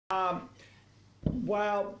Um,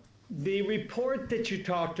 While the report that you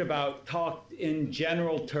talked about talked in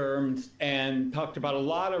general terms and talked about a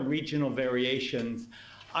lot of regional variations,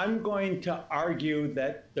 I'm going to argue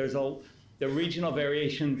that the regional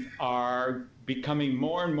variations are becoming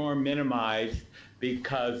more and more minimized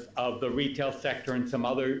because of the retail sector and some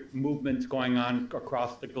other movements going on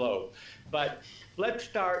across the globe. But let's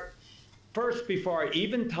start first before I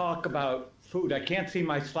even talk about food. I can't see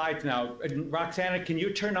my slides now. Roxana, can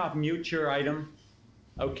you turn off mute your item?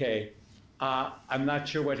 Okay. I'm not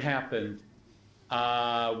sure what happened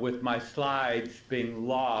with my slides being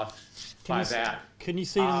lost by that. Can you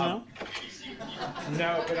see them now?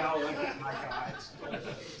 No, but I'll look at my guys.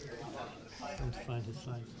 Trying to find his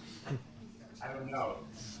slides. I don't know.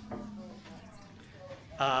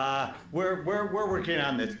 We're working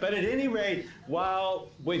on this. But at any rate,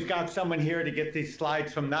 while we've got someone here to get these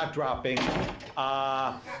slides from not dropping,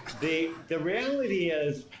 the reality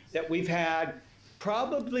is that we've had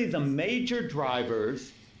probably the major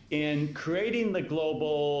drivers in creating the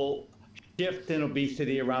global shift in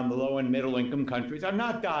obesity around the low and middle income countries are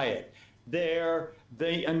not diet. They're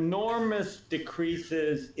the enormous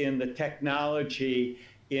decreases in the technology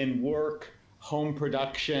in work, home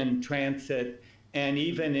production, transit, and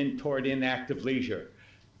even toward inactive leisure.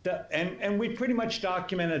 And we pretty much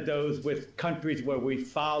documented those with countries where we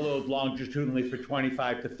followed longitudinally for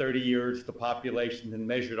 25 to 30 years the populations and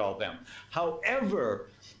measured all them. However,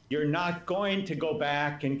 you're not going to go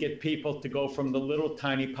back and get people to go from the little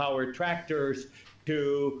tiny power tractors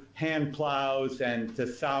to hand plows and to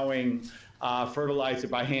sowing fertilizer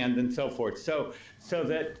by hand and so forth. So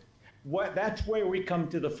that's where we come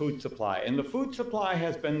to the food supply. And the food supply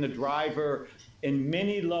has been the driver in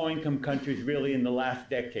many low-income countries really in the last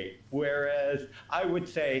decade, whereas I would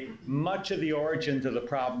say much of the origins of the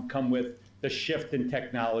problem come with the shift in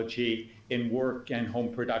technology in work and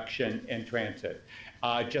home production and transit,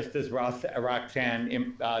 just as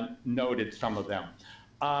Roxanne noted some of them.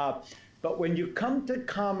 But when you come to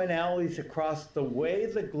commonalities across the way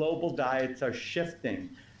the global diets are shifting,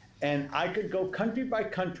 and I could go country by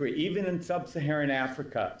country, even in sub-Saharan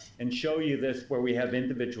Africa, and show you this where we have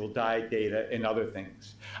individual diet data and other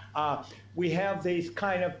things. We have these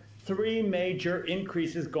kind of three major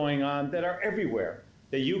increases going on that are everywhere.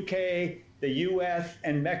 The UK, the US,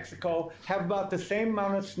 and Mexico have about the same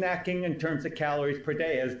amount of snacking in terms of calories per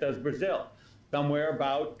day as does Brazil. Somewhere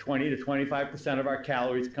about 20 to 25% of our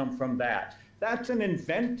calories come from that. That's an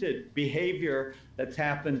invented behavior that's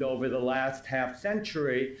happened over the last half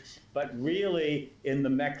century, but really in the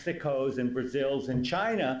Mexicos and Brazils and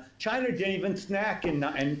China didn't even snack in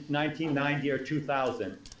 1990 or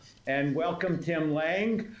 2000. And welcome, Tim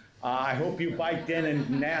Lang. I hope you biked in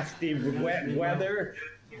nasty wet weather,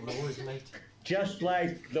 just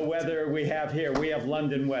like the weather we have here. We have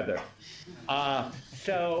London weather.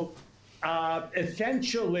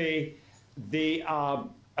 Essentially,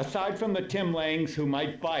 aside from the Tim Langs who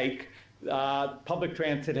might bike, public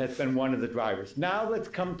transit has been one of the drivers. Now let's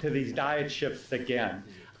come to these diet shifts again.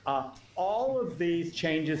 All of these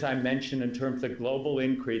changes I mentioned in terms of global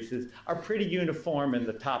increases are pretty uniform in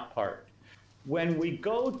the top part. When we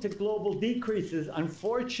go to global decreases,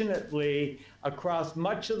 unfortunately, across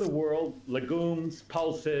much of the world, legumes,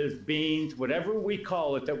 pulses, beans, whatever we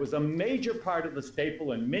call it, that was a major part of the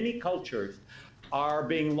staple in many cultures, are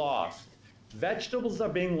being lost. Vegetables are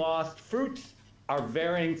being lost. Fruits are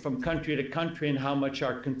varying from country to country in how much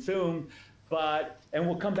are consumed. And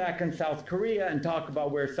we'll come back in South Korea and talk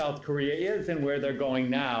about where South Korea is and where they're going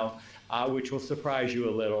now, which will surprise you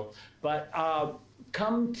a little. But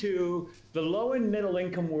come to the low and middle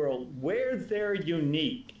income world, where they're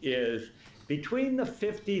unique is between the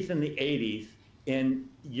 50s and the 80s, in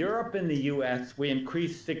Europe and the US, we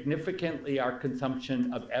increased significantly our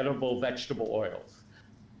consumption of edible vegetable oils.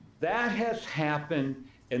 That has happened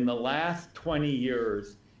in the last 20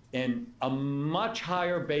 years in a much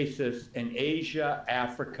higher basis in Asia,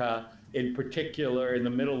 Africa, in particular in the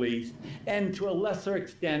Middle East, and to a lesser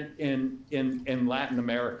extent in Latin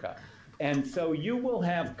America. And so you will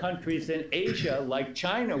have countries in Asia like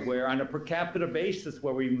China where on a per capita basis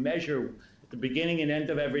where we measure at the beginning and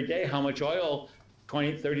end of every day how much oil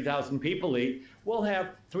 20, 30,000 people eat, we'll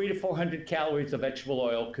have 300 to 400 calories of vegetable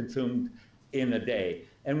oil consumed in a day.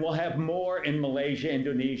 And we'll have more in Malaysia,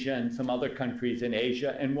 Indonesia, and some other countries in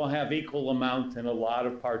Asia, and we'll have equal amounts in a lot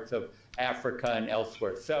of parts of Africa and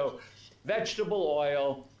elsewhere. So vegetable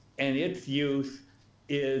oil and its use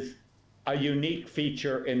is a unique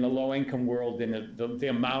feature in the low-income world and the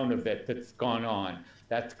amount of it that's gone on.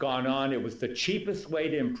 That's gone on. It was the cheapest way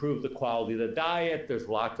to improve the quality of the diet. There's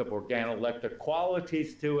lots of organoleptic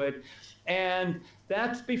qualities to it. And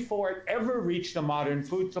that's before it ever reached the modern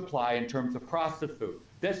food supply in terms of processed food.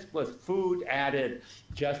 This was food added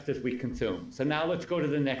just as we consume. So now let's go to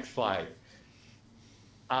the next slide.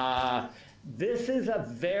 This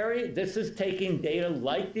is taking data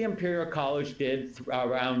like the Imperial College did,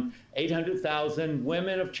 around 800,000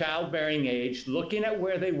 women of childbearing age, looking at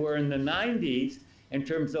where they were in the 90s in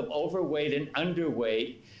terms of overweight and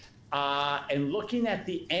underweight, and looking at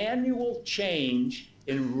the annual change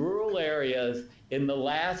in rural areas in the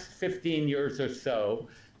last 15 years or so,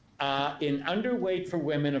 in underweight for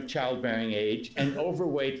women of childbearing age and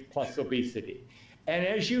overweight plus obesity. And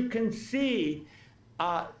as you can see,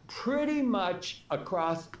 pretty much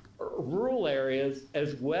across rural areas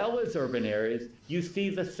as well as urban areas, you see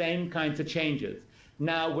the same kinds of changes.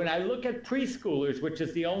 Now, when I look at preschoolers, which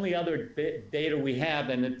is the only other data we have,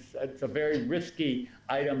 and it's a very risky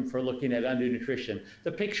item for looking at undernutrition,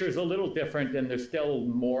 the picture is a little different and there's still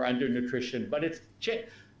more undernutrition, but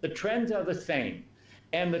the trends are the same.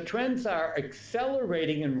 And the trends are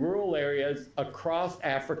accelerating in rural areas across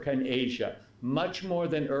Africa and Asia, much more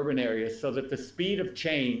than urban areas, so that the speed of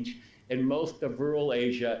change in most of rural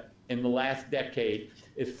Asia in the last decade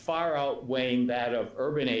is far outweighing that of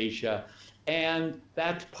urban Asia. And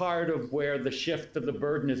that's part of where the shift of the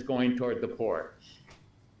burden is going toward the poor.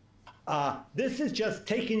 This is just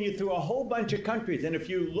taking you through a whole bunch of countries. And if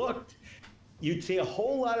you looked, you'd see a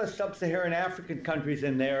whole lot of sub-Saharan African countries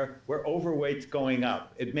in there where overweight's going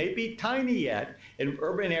up. It may be tiny yet. In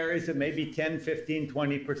urban areas, it may be 10, 15,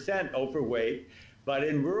 20% overweight. But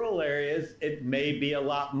in rural areas, it may be a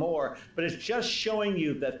lot more. But it's just showing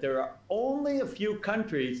you that there are only a few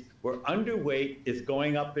countries where underweight is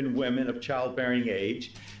going up in women of childbearing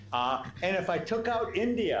age. And if I took out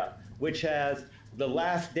India, which has the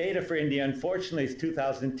last data for India, unfortunately, is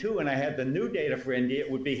 2002, and I had the new data for India,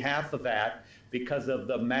 it would be half of that because of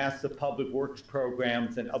the massive public works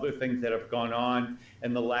programs and other things that have gone on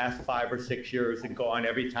in the last 5 or 6 years and go on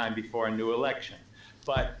every time before a new election.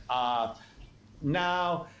 But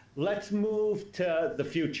now, let's move to the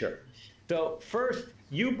future. So first,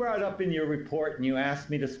 you brought up in your report and you asked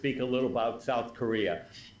me to speak a little about South Korea.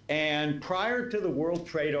 And prior to the World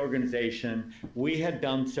Trade Organization, we had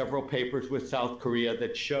done several papers with South Korea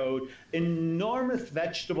that showed enormous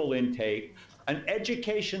vegetable intake, an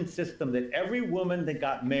education system that every woman that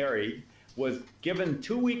got married was given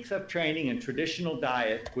 2 weeks of training in traditional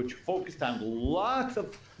diet, which focused on lots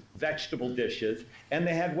of vegetable dishes, and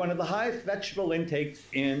they had one of the highest vegetable intakes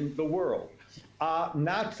in the world.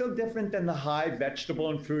 Not so different than the high vegetable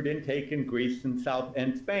and fruit intake in Greece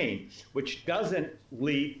and Spain, which doesn't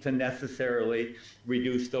lead to necessarily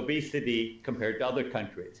reduced obesity compared to other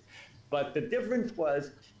countries. But the difference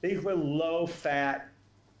was these were low-fat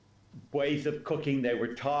ways of cooking they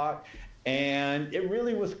were taught, and it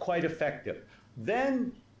really was quite effective.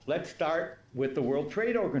 Then let's start with the World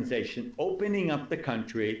Trade Organization opening up the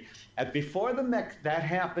country. And before that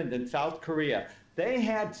happened in South Korea, they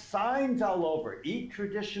had signs all over, eat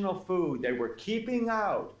traditional food. They were keeping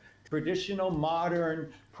out traditional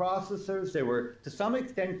modern processors. They were, to some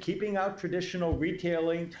extent, keeping out traditional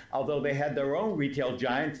retailing, although they had their own retail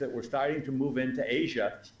giants that were starting to move into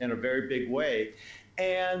Asia in a very big way.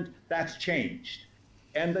 And that's changed.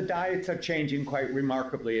 And the diets are changing quite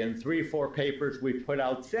remarkably. In 3 or 4 papers we've put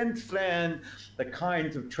out since then, the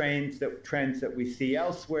kinds of trends that we see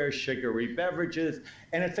elsewhere, sugary beverages,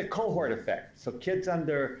 and it's a cohort effect. So kids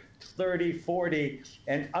under 30, 40,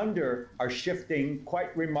 and under are shifting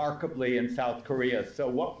quite remarkably in South Korea. So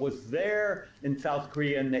what was there in South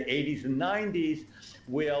Korea in the 80s and 90s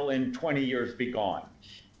will in 20 years be gone.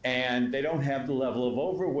 And they don't have the level of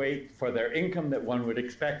overweight for their income that one would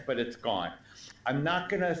expect, but it's gone. I'm not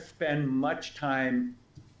going to spend much time.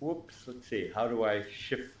 Whoops, let's see. How do I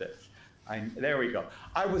shift this? There we go.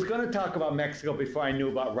 I was going to talk about Mexico before I knew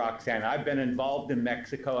about Roxanne. I've been involved in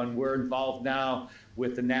Mexico, and we're involved now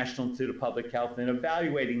with the National Institute of Public Health in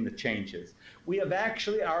evaluating the changes. We have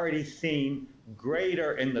actually already seen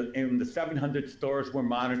greater in the 700 stores we're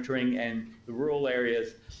monitoring and the rural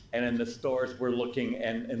areas, and in the stores we're looking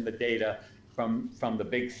and in the data from the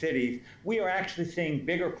big cities, we are actually seeing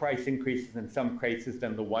bigger price increases in some cases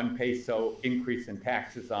than the 1 peso increase in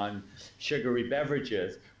taxes on sugary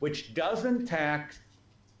beverages, which doesn't tax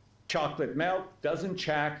chocolate milk, doesn't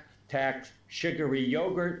tax sugary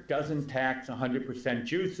yogurt, doesn't tax 100%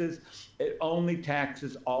 juices. It only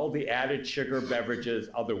taxes all the added sugar beverages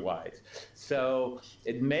otherwise. So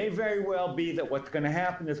it may very well be that what's going to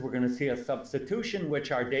happen is we're going to see a substitution,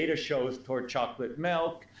 which our data shows, toward chocolate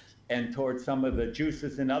milk and towards some of the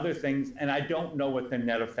juices and other things, and I don't know what the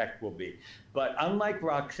net effect will be. But unlike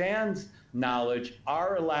Roxanne's knowledge,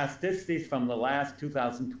 our elasticities from the last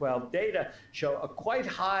 2012 data show a quite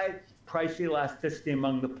high price elasticity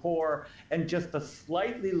among the poor and just a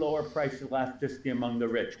slightly lower price elasticity among the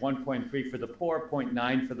rich, 1.3 for the poor,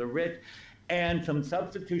 0.9 for the rich, and some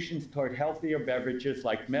substitutions toward healthier beverages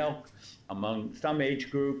like milk among some age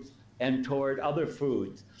groups and toward other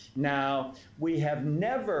foods. Now, we have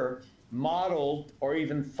never modeled or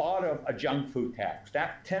even thought of a junk food tax.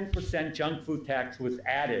 That 10% junk food tax was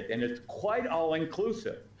added, and it's quite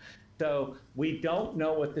all-inclusive. So we don't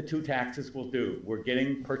know what the two taxes will do. We're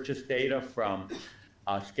getting purchase data from,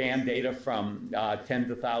 scan data from tens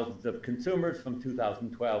of thousands of consumers from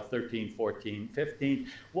 2012, 13, 14, 15.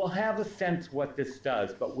 We'll have a sense what this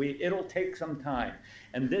does, but it'll take some time.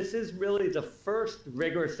 And this is really the first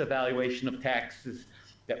rigorous evaluation of taxes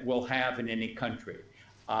that we'll have in any country.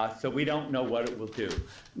 So we don't know what it will do.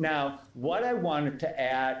 Now, what I wanted to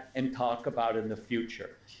add and talk about in the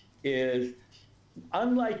future is,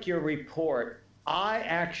 unlike your report, I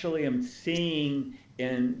actually am seeing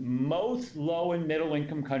in most low and middle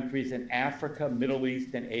income countries in Africa, Middle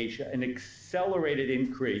East, and Asia an accelerated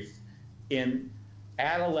increase in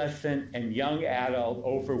adolescent and young adult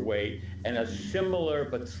overweight, and a similar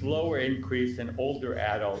but slower increase in older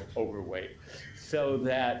adult overweight. So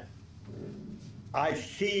that I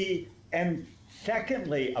see, and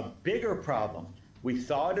secondly, a bigger problem. We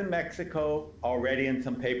saw it in Mexico already in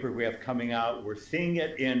some papers we have coming out. We're seeing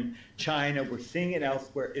it in China. We're seeing it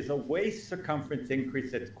elsewhere, is a waist circumference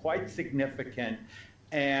increase that's quite significant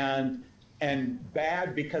and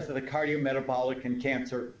bad because of the cardiometabolic and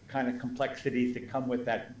cancer kind of complexities that come with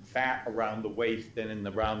that fat around the waist and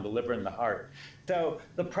around the liver and the heart. So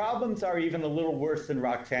the problems are even a little worse than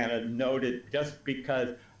Roxana noted, just because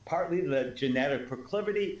partly the genetic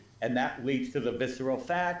proclivity, and that leads to the visceral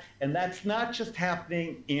fat. And that's not just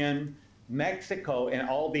happening in Mexico and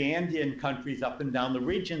all the Andean countries up and down the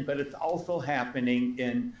region, but it's also happening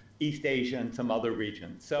in East Asia and some other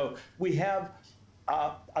regions. So we have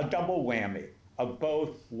a double whammy of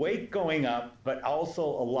both weight going up, but also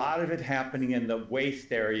a lot of it happening in the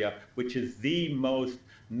waist area, which is the most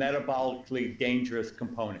metabolically dangerous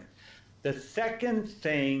component. The second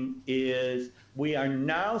thing is we are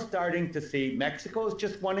now starting to see, Mexico is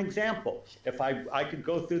just one example. If I could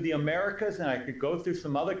go through the Americas and I could go through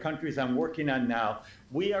some other countries I'm working on now,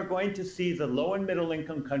 we are going to see the low and middle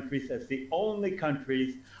income countries as the only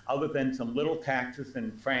countries, other than some little taxes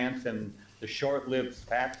in France and the short-lived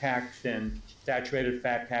fat tax and saturated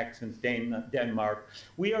fat tax in Denmark,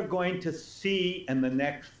 we are going to see in the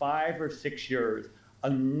next 5 or 6 years a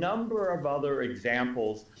number of other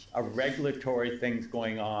examples of regulatory things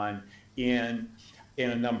going on in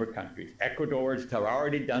a number of countries. Ecuador has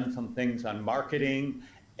already done some things on marketing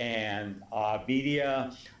and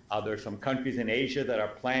media. There's some countries in Asia that are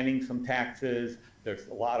planning some taxes. There's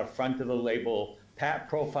a lot of front-of-the-label PAT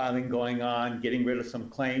profiling going on, getting rid of some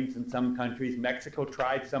claims in some countries. Mexico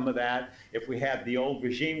tried some of that. If we had the old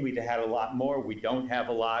regime, we'd have had a lot more. We don't have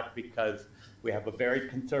a lot because we have a very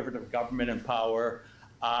conservative government in power.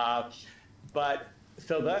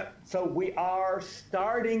 So we are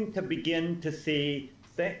starting to begin to see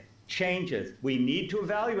changes. We need to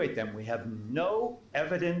evaluate them. We have no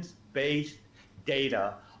evidence-based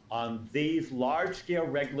data on these large-scale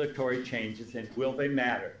regulatory changes, and will they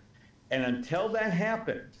matter? And until that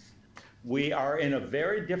happens, we are in a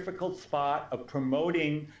very difficult spot of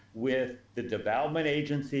promoting with the development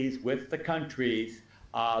agencies, with the countries,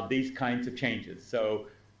 these kinds of changes. So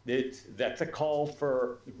that's a call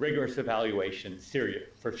for rigorous evaluation, serious,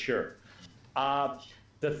 for sure.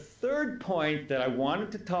 The third point that I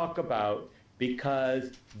wanted to talk about,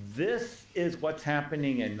 because this is what's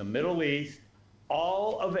happening in the Middle East,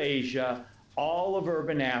 all of Asia, all of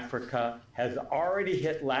urban Africa, has already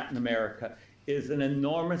hit Latin America, is an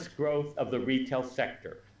enormous growth of the retail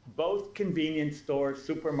sector, both convenience stores,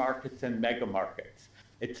 supermarkets, and mega markets.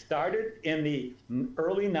 It started in the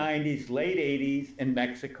early 90s, late 80s in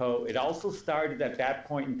Mexico. It also started at that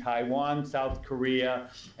point in Taiwan, South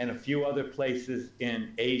Korea, and a few other places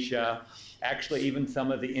in Asia. Actually, even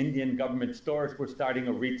some of the Indian government stores were starting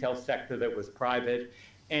a retail sector that was private.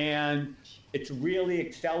 And it's really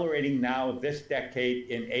accelerating now this decade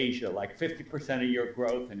in Asia, like 50% a year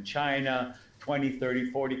growth in China, 20,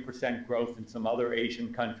 30, 40% growth in some other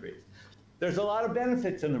Asian countries. There's a lot of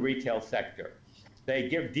benefits in the retail sector. They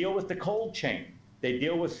deal with the cold chain. They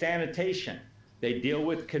deal with sanitation. They deal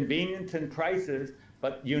with convenience and prices,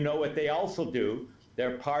 but you know what they also do?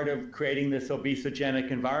 They're part of creating this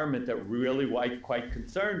obesogenic environment that we're really quite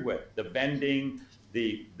concerned with. The vending,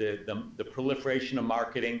 the proliferation of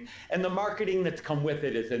marketing, and the marketing that's come with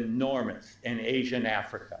it is enormous in Asia and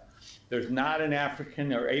Africa. There's not an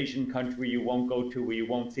African or Asian country you won't go to where you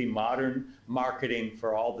won't see modern marketing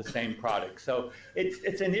for all the same products. So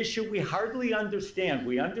it's an issue we hardly understand.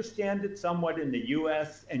 We understand it somewhat in the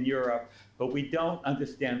US and Europe, but we don't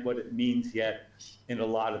understand what it means yet in a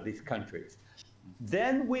lot of these countries.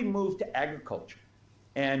 Then we move to agriculture.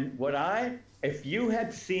 And if you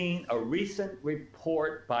had seen a recent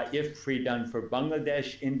report by IFPRI done for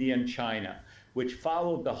Bangladesh, India, and China, which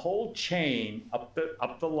followed the whole chain up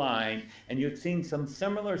the line, and you've seen some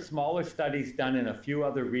similar smaller studies done in a few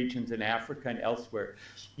other regions in Africa and elsewhere,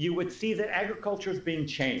 you would see that agriculture is being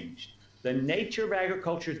changed. The nature of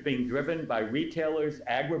agriculture is being driven by retailers,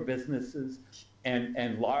 agribusinesses,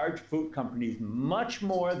 and large food companies much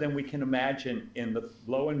more than we can imagine in the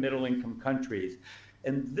low and middle income countries.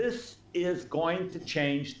 And this is going to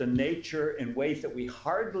change the nature in ways that we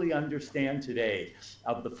hardly understand today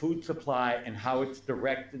of the food supply and how it's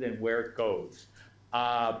directed and where it goes.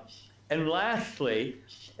 And lastly,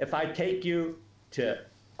 if I take you to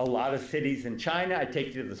a lot of cities in China, I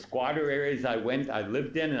take you to the squatter areas I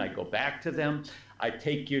lived in, and I go back to them. I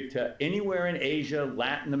take you to anywhere in Asia,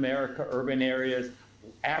 Latin America, urban areas,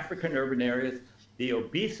 African urban areas. The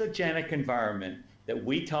obesogenic environment that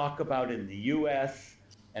we talk about in the US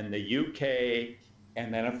and the UK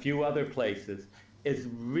and then a few other places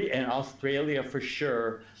and Australia for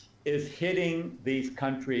sure, is hitting these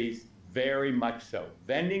countries very much so.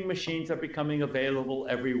 Vending machines are becoming available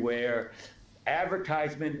everywhere.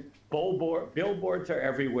 Advertisement, billboards are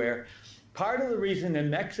everywhere. Part of the reason in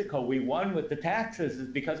Mexico we won with the taxes is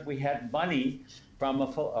because we had money from a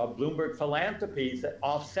Bloomberg Philanthropies that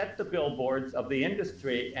offset the billboards of the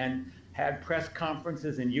industry and had press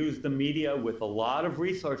conferences and used the media with a lot of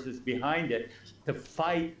resources behind it to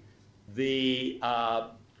fight the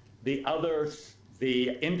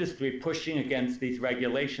industry pushing against these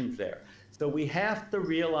regulations there. So we have to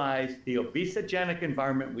realize the obesogenic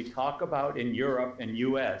environment we talk about in Europe and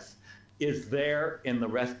US is there in the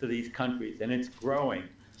rest of these countries, and it's growing.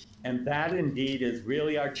 And that indeed is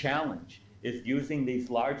really our challenge, is using these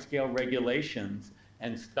large-scale regulations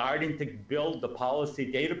and starting to build the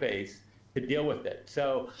policy database to deal with it.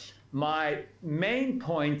 So my main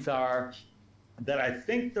points are that I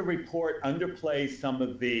think the report underplays some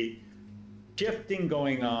of the shifting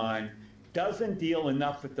going on, doesn't deal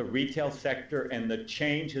enough with the retail sector and the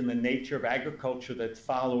change in the nature of agriculture that's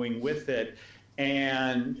following with it.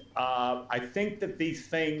 And I think that these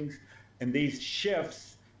things and these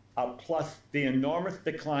shifts, plus the enormous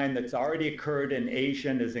decline that's already occurred in Asia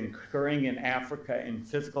and is occurring in Africa in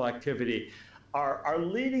physical activity, are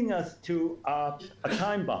leading us to a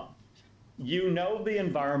time bomb. You know the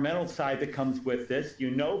environmental side that comes with this, you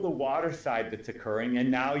know the water side that's occurring, and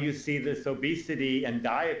now you see this obesity and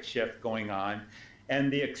diet shift going on,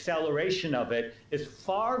 and the acceleration of it is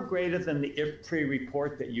far greater than the IFPRI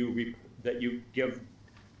report that you give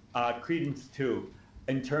credence to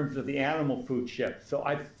in terms of the animal food shift. So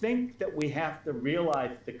I think that we have to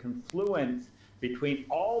realize the confluence between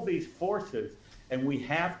all these forces, and we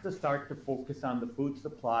have to start to focus on the food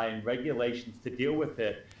supply and regulations to deal with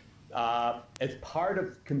it as part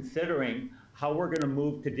of considering how we're going to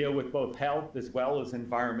move to deal with both health as well as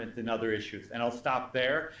environment and other issues. And I'll stop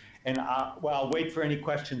there, and I'll wait for any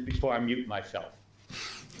questions before I mute myself.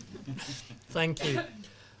 Thank you.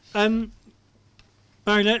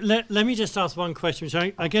 Barry, let me just ask one question,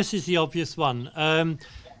 which I guess is the obvious one.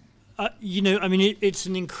 You know, I mean, it's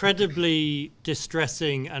an incredibly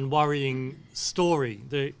distressing and worrying story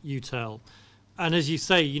that you tell. And as you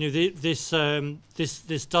say, you know,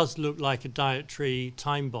 this does look like a dietary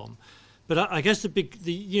time bomb. But I guess the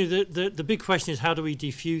big question is, how do we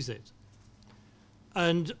defuse it?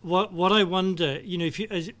 And what I wonder, you know, if you,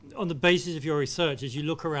 on the basis of your research, as you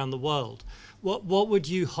look around the world, what would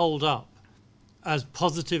you hold up as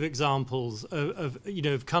positive examples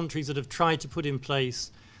of countries that have tried to put in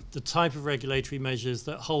place the type of regulatory measures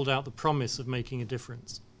that hold out the promise of making a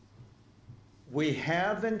difference? We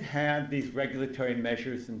haven't had these regulatory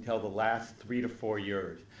measures until the last 3 to 4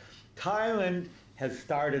 years. Thailand has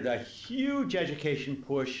started a huge education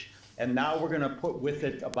push, and now we're going to put with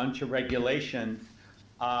it a bunch of regulations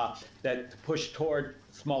that push toward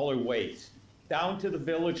smaller waste, down to the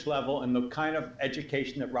village level, and the kind of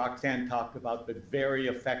education that Roxanne talked about, but very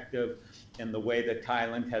effective in the way that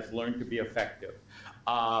Thailand has learned to be effective.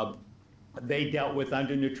 They dealt with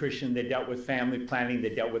undernutrition, they dealt with family planning,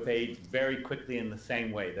 they dealt with AIDS very quickly in the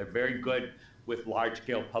same way. They're very good with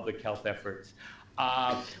large-scale public health efforts.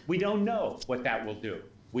 We don't know what that will do.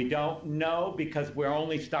 We don't know because we're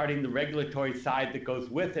only starting the regulatory side that goes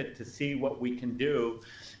with it to see what we can do.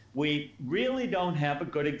 We really don't have a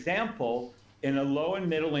good example in a low and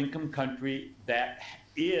middle income country that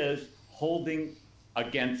is holding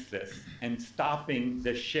against this and stopping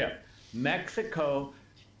the shift. Mexico,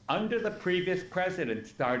 under the previous president,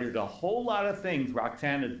 started a whole lot of things.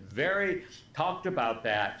 Roxanne has very talked about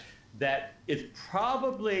that is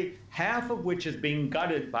probably half of which is being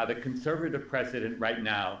gutted by the conservative president right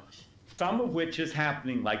now, some of which is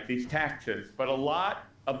happening, like these taxes, but a lot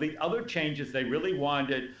of the other changes they really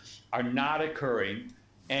wanted are not occurring.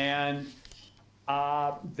 And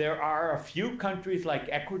there are a few countries like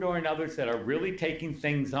Ecuador and others that are really taking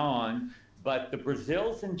things on, but the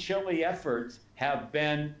Brazil's and Chile efforts have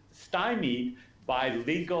been stymied by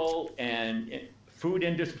legal and food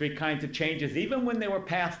industry kinds of changes. Even when they were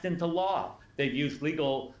passed into law, they've used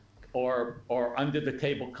legal or under the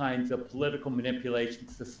table kinds of political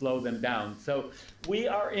manipulations to slow them down. So we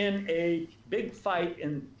are in a big fight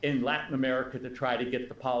in Latin America to try to get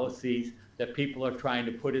the policies that people are trying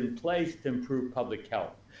to put in place to improve public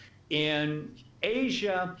health. In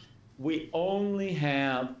Asia, we only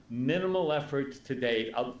have minimal efforts to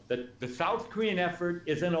date. The South Korean effort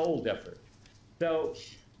is an old effort. So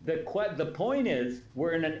the point is,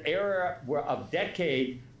 we're in an era of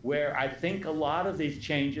decade where I think a lot of these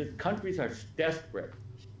changes, countries are desperate.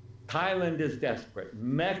 Thailand is desperate,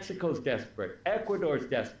 Mexico's desperate, Ecuador's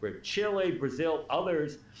desperate, Chile, Brazil,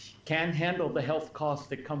 others can't handle the health costs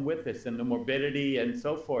that come with this and the morbidity and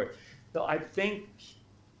so forth. So I think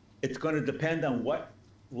it's going to depend on what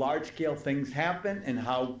large-scale things happen and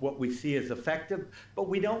what we see is effective, but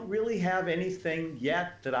we don't really have anything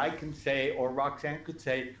yet that I can say or Roxanne could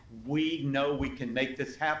say, we know we can make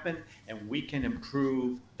this happen and we can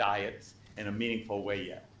improve diets in a meaningful way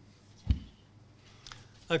yet.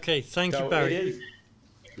 Okay, thank you, Barry.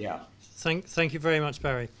 Yeah. Thank you very much,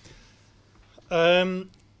 Barry. Tim,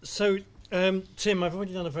 I've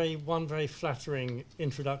already done one very flattering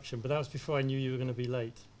introduction, but that was before I knew you were going to be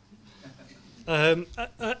late. I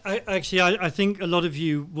think a lot of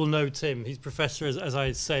you will know Tim. He's professor, as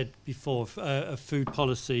I said before, of food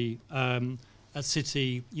policy at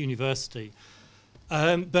City University.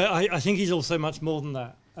 But I think he's also much more than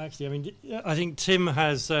that, actually. I mean, I think Tim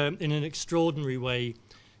has, in an extraordinary way,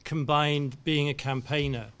 combined being a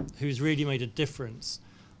campaigner who's really made a difference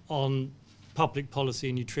on public policy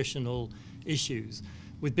and nutritional issues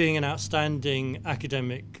with being an outstanding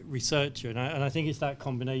academic researcher. And I think it's that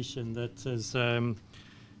combination that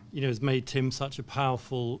has made Tim such a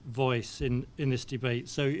powerful voice in this debate.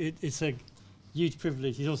 So it's a huge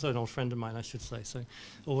privilege. He's also an old friend of mine, I should say. So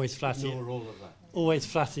always flatter. You're all of that. Always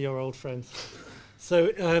flatter your old friends. So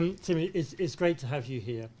Tim, it's great to have you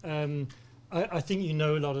here. I think you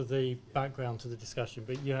know a lot of the background to the discussion,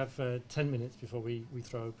 but you have 10 minutes before we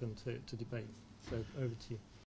throw open to debate. So over to you.